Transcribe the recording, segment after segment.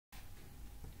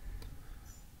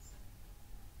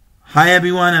Hi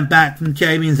everyone, I'm back from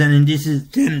Champions and this is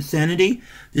Sanity.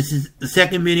 This is the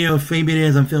second video of 3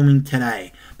 videos I'm filming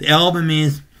today. The album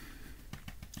is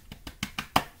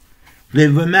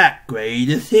Fleetwood Mac,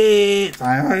 Greatest Hits,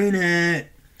 I own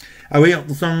it. I read up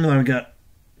the song that I got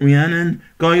Rhiannon,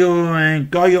 Go Your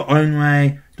Own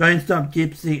Way, Don't Stop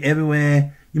Gypsy,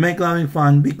 Everywhere, You Make Loving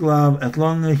Fun, Big Love, As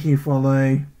Long As You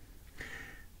Follow,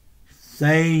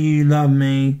 Say You Love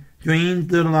Me, Dreams,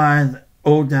 Little Eyes,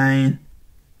 All Day,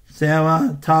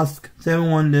 Sarah, Tusk,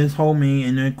 7 Wonders, Hold Me,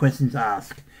 and No Questions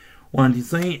Asked. 1, 2,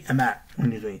 3, and back.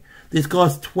 1, 2, 3. This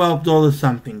costs $12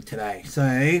 something today. So,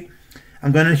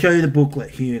 I'm going to show you the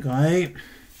booklet. Here you go. Hang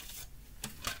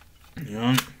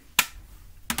on.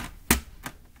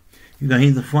 You go,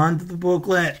 here's the front of the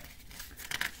booklet.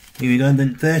 Here we go,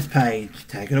 the first page.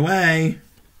 Take it away.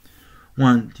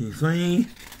 1, 2, 3.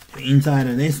 The inside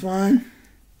of this one.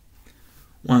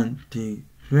 1, 2,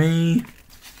 3.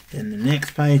 Then the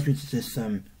next page, which is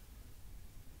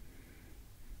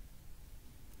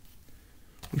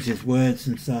just words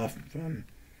and stuff from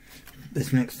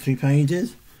this next 2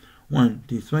 pages. 1,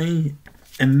 2, 3,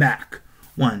 and back.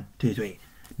 1, 2, 3.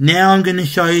 Now I'm going to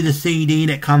show you the CD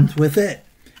that comes with it.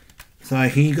 So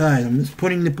here you go. I'm just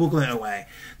putting the booklet away.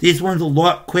 This one's a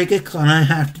lot quicker because I don't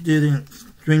have to do the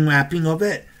string wrapping of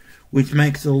it, which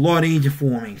makes it a lot easier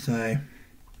for me. So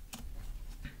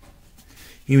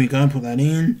here we go, put that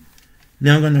in.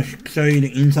 Now I'm going to show you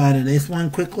the inside of this one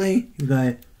quickly. You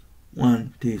go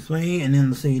 1, 2, 3, and then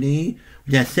the CD,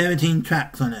 which has 17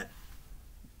 tracks on it.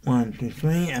 1, 2,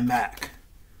 3, and back.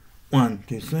 1,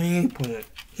 2, 3, put it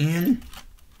in.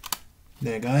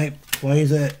 There you go,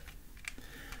 close it.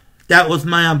 That was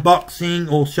my unboxing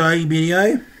or show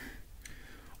video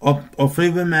of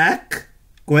Fleetwood Mac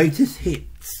Greatest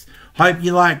Hits. Hope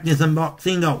you like this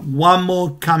unboxing. Got one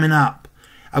more coming up.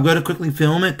 I've got to quickly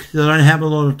film it because I don't have a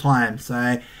lot of time.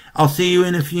 So I'll see you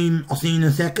in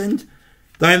a second.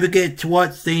 Don't forget to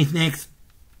watch these 3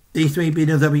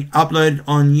 videos that we upload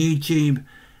on YouTube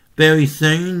very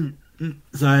soon.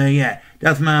 So yeah,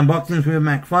 that's my unboxing for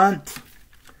Mac front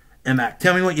and back.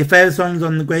 Tell me what your favourite song is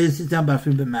on the Greatest Hits album by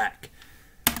Fleetwood Mac.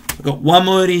 I've got one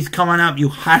more of these coming up. You'll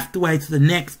have to wait to the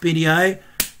next video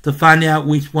to find out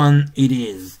which one it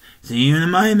is. See you in a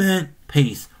moment.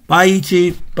 Peace. Bye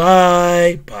YouTube.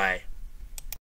 Bye. Bye.